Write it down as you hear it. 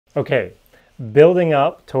Okay, building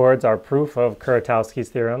up towards our proof of Kuratowski's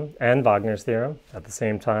theorem and Wagner's theorem at the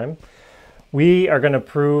same time, we are going to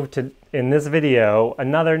prove in this video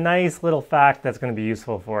another nice little fact that's going to be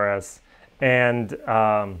useful for us. And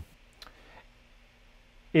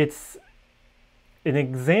it's an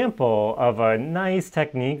example of a nice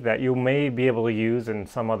technique that you may be able to use in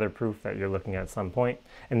some other proof that you're looking at some point.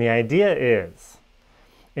 And the idea is,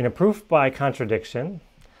 in a proof by contradiction,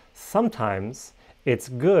 sometimes it's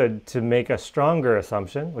good to make a stronger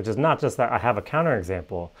assumption, which is not just that I have a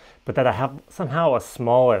counterexample, but that I have somehow a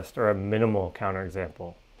smallest or a minimal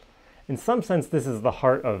counterexample. In some sense, this is the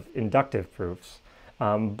heart of inductive proofs.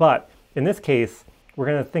 But in this case, we're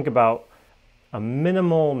going to think about a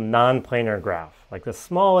minimal non-planar graph, like the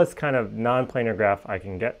smallest kind of non-planar graph I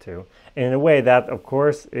can get to. And in a way, that, of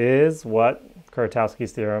course, is what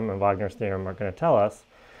Kuratowski's theorem and Wagner's theorem are going to tell us.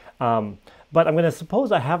 But I'm going to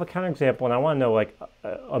suppose I have a counterexample and I want to know like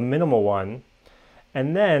a minimal one.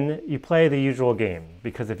 And then you play the usual game,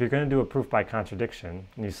 because if you're going to do a proof by contradiction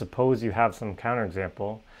and you suppose you have some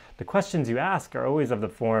counterexample, the questions you ask are always of the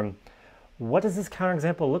form, what does this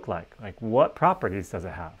counterexample look like? Like, what properties does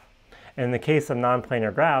it have? And in the case of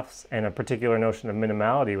non-planar graphs and a particular notion of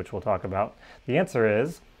minimality, which we'll talk about, the answer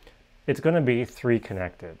is it's going to be three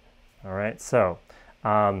connected. All right, so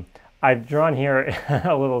I've drawn here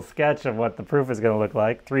a little sketch of what the proof is going to look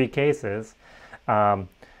like, three cases. We're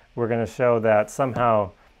going to show that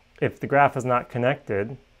somehow if the graph is not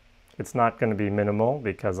connected, it's not going to be minimal,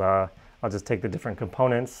 because I'll just take the different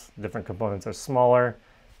components. Different components are smaller.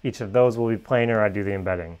 Each of those will be planar. I do the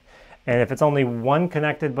embedding. And if it's only one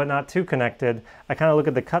connected but not two connected, I kind of look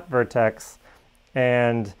at the cut vertex,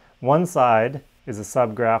 and one side is a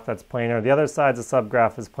subgraph that's planar. The other side's a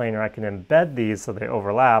subgraph is planar. I can embed these so they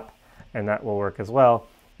overlap, and that will work as well.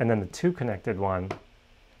 And then the two connected one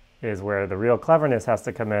is where the real cleverness has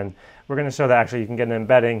to come in. We're going to show that actually you can get an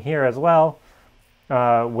embedding here as well,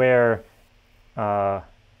 where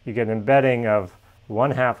you get an embedding of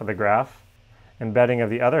one half of the graph, embedding of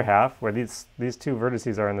the other half, where these two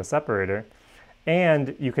vertices are in the separator,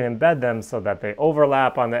 and you can embed them so that they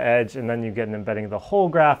overlap on the edge, and then you get an embedding of the whole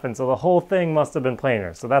graph, and so the whole thing must have been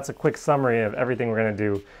planar. So that's a quick summary of everything we're going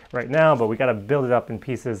to do right now, but we got to build it up in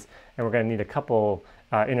pieces, and we're going to need a couple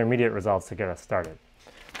intermediate results to get us started.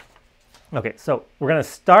 Okay, so we're going to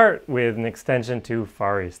start with an extension to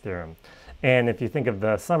Faris theorem. And if you think of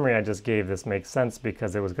the summary I just gave, this makes sense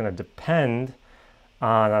because it was going to depend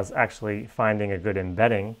on us actually finding a good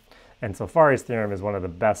embedding. And so Faris theorem is one of the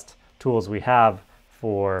best tools we have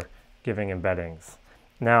for giving embeddings.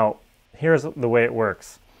 Now, here's the way it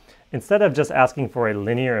works. Instead of just asking for a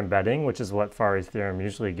linear embedding, which is what Faris theorem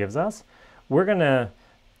usually gives us, we're going to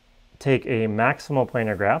take a maximal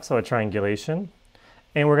planar graph, so a triangulation,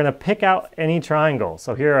 and we're going to pick out any triangle.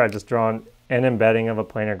 So here I've just drawn an embedding of a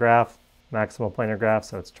planar graph, maximal planar graph,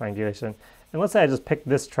 so it's triangulation. And let's say I just pick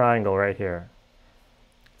this triangle right here.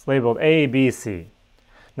 It's labeled A, B, C.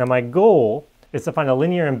 Now my goal is to find a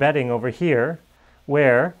linear embedding over here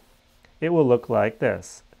where it will look like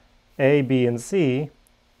this. A, B, and C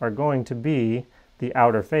are going to be the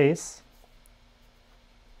outer face,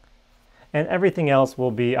 and everything else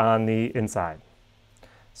will be on the inside.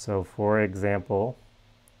 So for example,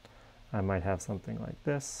 I might have something like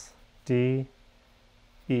this. D,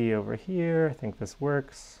 E over here. I think this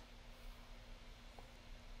works.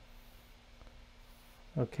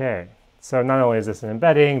 Okay, so not only is this an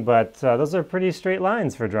embedding, but those are pretty straight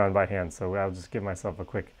lines for drawn by hand. So I'll just give myself a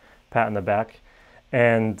quick pat in the back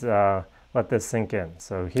and let this sink in.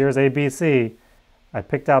 So here's ABC. I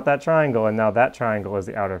picked out that triangle, and now that triangle is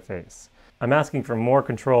the outer face. I'm asking for more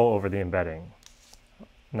control over the embedding,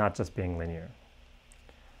 not just being linear.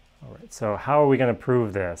 All right, so how are we going to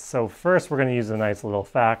prove this? So first we're going to use a nice little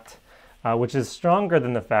fact, which is stronger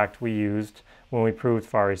than the fact we used when we proved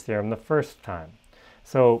Faris theorem the first time.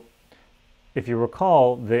 So if you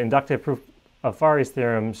recall, the inductive proof of Faris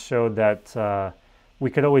theorem showed that we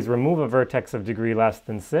could always remove a vertex of degree less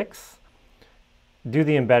than 6, do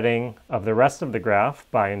the embedding of the rest of the graph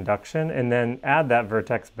by induction, and then add that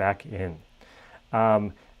vertex back in.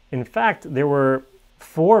 In fact, there were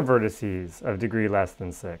 4 vertices of degree less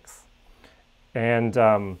than 6.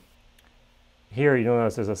 And here you'll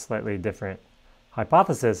notice there's a slightly different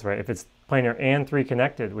hypothesis, right? If it's planar and 3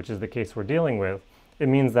 connected, which is the case we're dealing with, it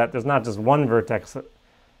means that there's not just one vertex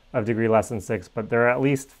of degree less than 6, but there are at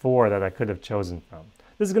least 4 that I could have chosen from.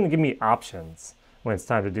 This is going to give me options when it's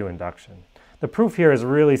time to do induction. The proof here is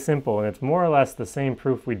really simple, and it's more or less the same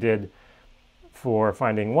proof we did for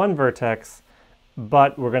finding one vertex,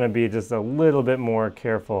 but we're going to be just a little bit more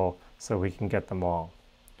careful so we can get them all.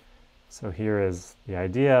 So here is the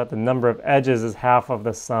idea. The number of edges is half of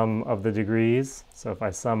the sum of the degrees. So if I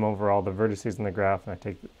sum over all the vertices in the graph and I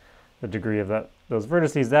take the degree of those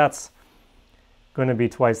vertices, that's going to be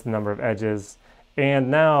twice the number of edges.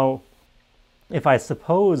 And now, if I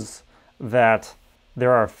suppose that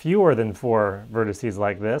there are fewer than 4 vertices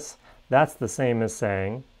like this, that's the same as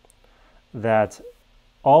saying that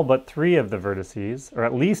all but 3 of the vertices, or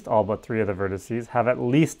at least all but 3 of the vertices, have at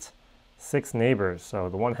least 6 neighbors. So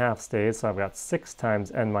the 1/2 stays, so I've got 6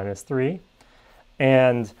 times n minus 3.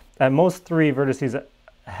 And at most 3 vertices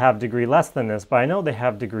have degree less than this, but I know they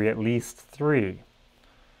have degree at least 3.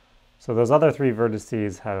 So those other 3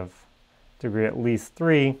 vertices have degree at least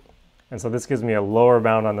 3, and so this gives me a lower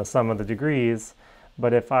bound on the sum of the degrees.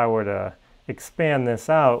 But if I were to expand this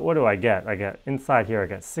out, what do I get? I get inside here, I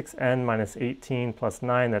get 6n minus 18 plus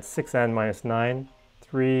 9, that's 6n minus 9,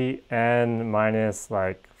 3n minus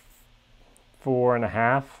like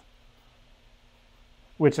 4.5,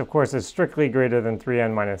 which of course is strictly greater than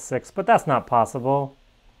 3n minus 6, but that's not possible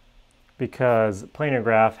because planar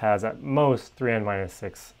graph has at most 3n minus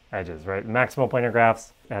 6 edges, right? Maximal planar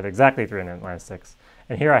graphs had exactly 3n minus 6.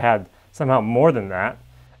 And here I had somehow more than that,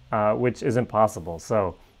 which isn't possible.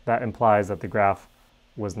 So that implies that the graph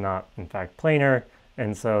was not in fact planar,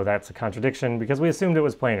 and so that's a contradiction because we assumed it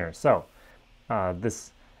was planar. So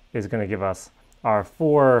this is going to give us our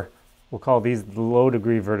 4, we'll call these the low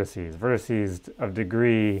degree vertices, vertices of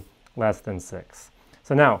degree less than 6.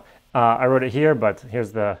 So now, I wrote it here, but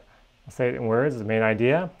here's I'll say it in words. The main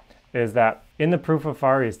idea is that in the proof of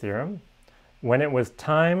Faris theorem, when it was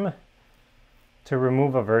time to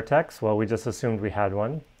remove a vertex, well, we just assumed we had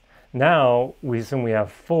one. Now we assume we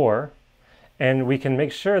have 4, and we can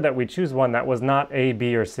make sure that we choose one that was not A,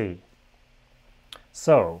 B, or C.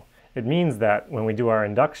 So it means that when we do our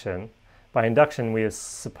induction, by induction we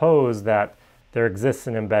suppose that there exists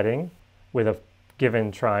an embedding with a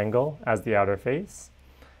given triangle as the outer face.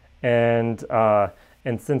 And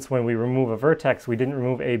since when we remove a vertex, we didn't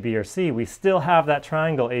remove A, B, or C, we still have that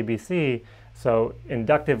triangle ABC. So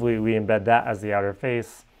inductively, we embed that as the outer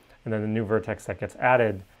face, and then the new vertex that gets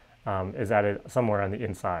added is added somewhere on the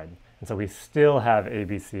inside. And so we still have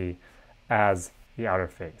ABC as the outer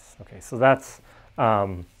face. Okay, so that's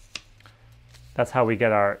how we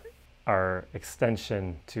get our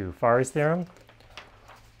extension to Faris theorem.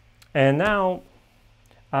 And now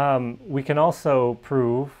we can also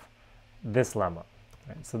prove this lemma.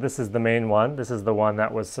 Right? So this is the main one. This is the one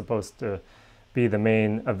that was supposed to be the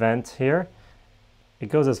main event here. It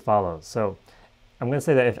goes as follows. So I'm going to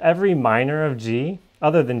say that if every minor of G,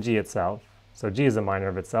 other than G itself, so G is a minor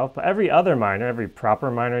of itself, but every other minor, every proper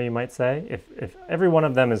minor you might say, if every one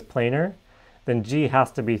of them is planar, then G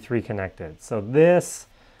has to be 3 connected. So this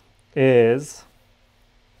is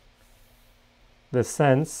the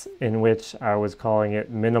sense in which I was calling it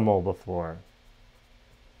minimal before.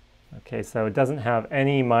 Okay, so it doesn't have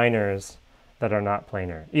any minors that are not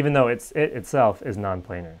planar, even though it itself is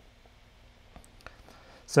non-planar.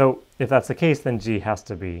 So if that's the case, then G has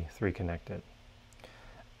to be 3 connected.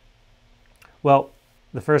 Well,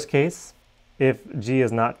 the first case, if G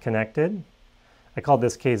is not connected, I call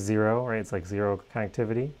this case 0, right? It's like 0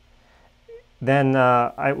 connectivity. Then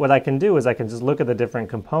what I can do is I can just look at the different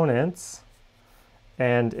components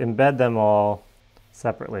and embed them all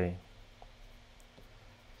separately.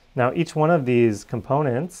 Now each one of these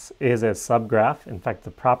components is a subgraph, in fact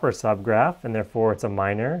the proper subgraph, and therefore it's a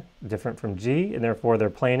minor, different from G, and therefore they're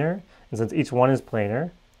planar. And since each one is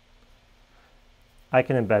planar, I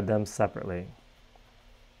can embed them separately.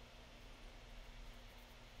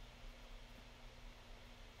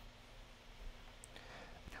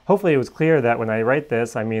 Hopefully it was clear that when I write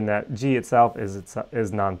this, I mean that G itself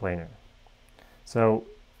is non-planar. So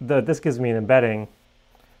this gives me an embedding,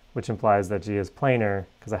 which implies that G is planar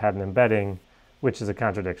because I had an embedding, which is a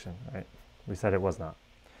contradiction, right? We said it was not.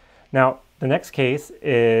 Now, the next case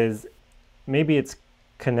is maybe it's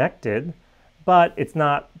connected, but it's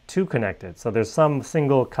not too connected. So there's some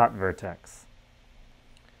single cut vertex.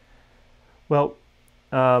 Well,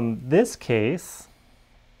 this case,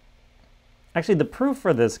 actually the proof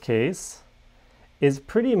for this case is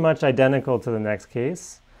pretty much identical to the next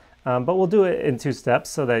case. But we'll do it in 2 steps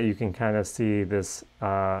so that you can kind of see this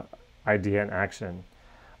idea in action.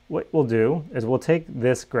 What we'll do is we'll take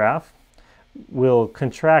this graph, we'll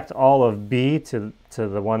contract all of B to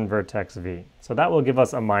the one vertex V. So that will give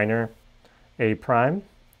us a minor A prime.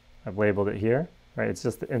 I've labeled it here, right? It's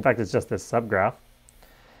just, in fact, it's just this subgraph.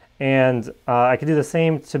 And I can do the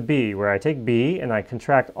same to B, where I take B and I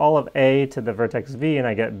contract all of A to the vertex V and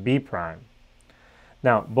I get B prime.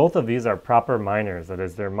 Now, both of these are proper minors. That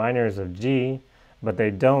is, they're minors of G, but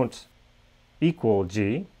they don't equal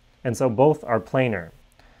G, and so both are planar.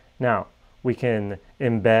 Now, we can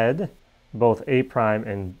embed both A prime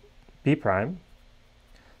and B prime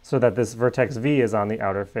so that this vertex V is on the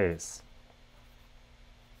outer face.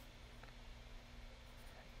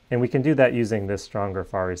 And we can do that using this stronger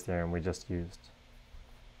Faris theorem we just used.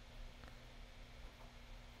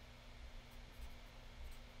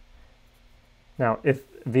 Now, if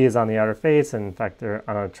V is on the outer face, and in fact they're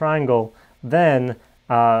on a triangle, then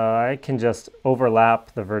I can just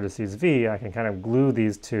overlap the vertices V. I can kind of glue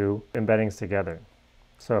these two embeddings together.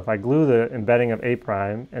 So if I glue the embedding of A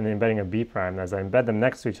prime and the embedding of B prime, as I embed them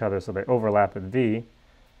next to each other so they overlap at V,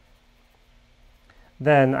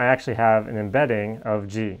 then I actually have an embedding of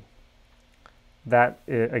G. That,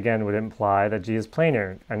 again, would imply that G is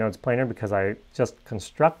planar. I know it's planar because I just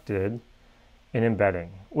constructed an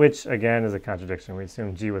embedding, which, again, is a contradiction. We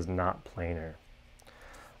assume G was not planar.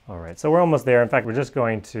 All right, so we're almost there. In fact, we're just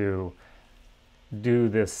going to do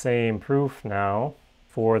this same proof now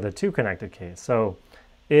for the two-connected case. So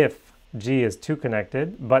if G is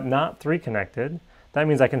two-connected, but not three-connected, that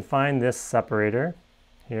means I can find this separator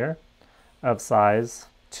here of size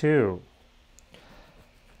 2.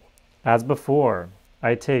 As before,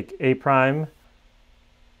 I take A prime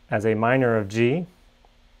as a minor of G.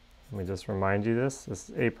 Let me just remind you this. This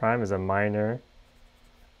A prime is a minor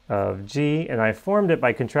of G, and I formed it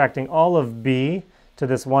by contracting all of B to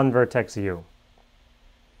this one vertex U.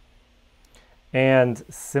 And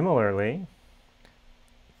similarly,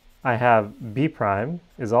 I have B prime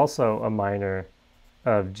is also a minor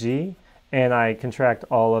of G, and I contract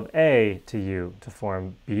all of A to U to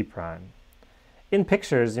form B prime. In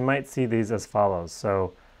pictures, you might see these as follows.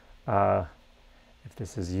 So if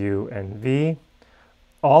this is U and V,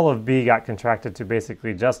 all of B got contracted to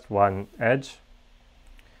basically just one edge.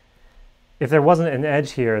 If there wasn't an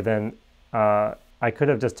edge here, then I could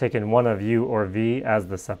have just taken one of U or V as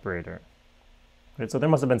the separator. Right? So there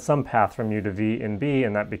must have been some path from U to V in B,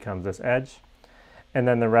 and that becomes this edge. And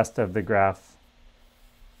then the rest of the graph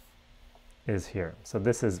is here. So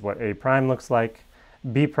this is what A prime looks like.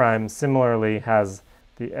 B prime similarly has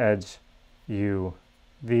the edge U,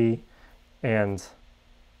 V, and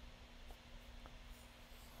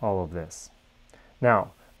all of this.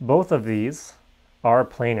 Now, both of these are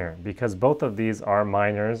planar because both of these are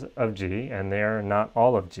minors of G and they are not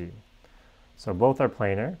all of G. So both are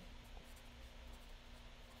planar.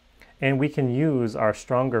 And we can use our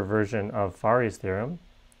stronger version of Faris theorem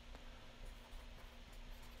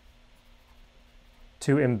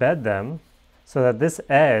to embed them so that this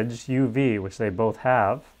edge, UV, which they both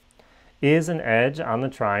have, is an edge on the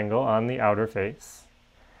triangle on the outer face.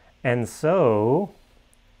 And so,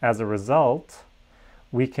 as a result,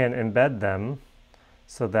 we can embed them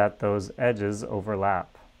so that those edges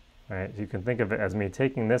overlap. Right? You can think of it as me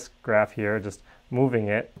taking this graph here, just moving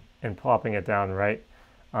it and plopping it down right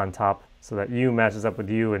on top so that U matches up with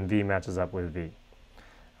U and V matches up with V.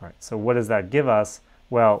 All right, so what does that give us?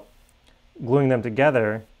 Well, gluing them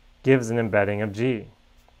together gives an embedding of G.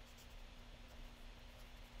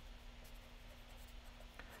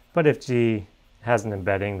 But if G has an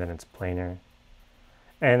embedding, then it's planar.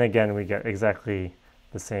 And again, we get exactly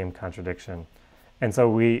the same contradiction. And so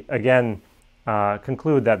we, again,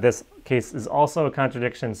 conclude that this case is also a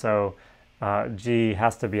contradiction, so G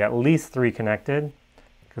has to be at least 3 connected,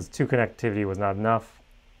 because 2 connectivity was not enough,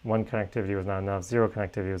 1 connectivity was not enough, 0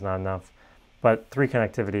 connectivity was not enough, but 3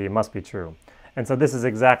 connectivity must be true. And so this is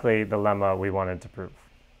exactly the lemma we wanted to prove.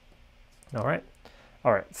 All right,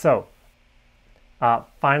 so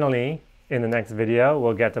finally, in the next video,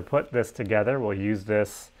 we'll get to put this together. We'll use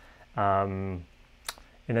this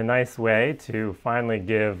in a nice way to finally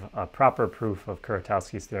give a proper proof of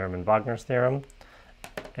Kuratowski's theorem and Wagner's theorem.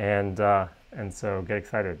 And so get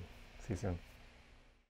excited. See you soon.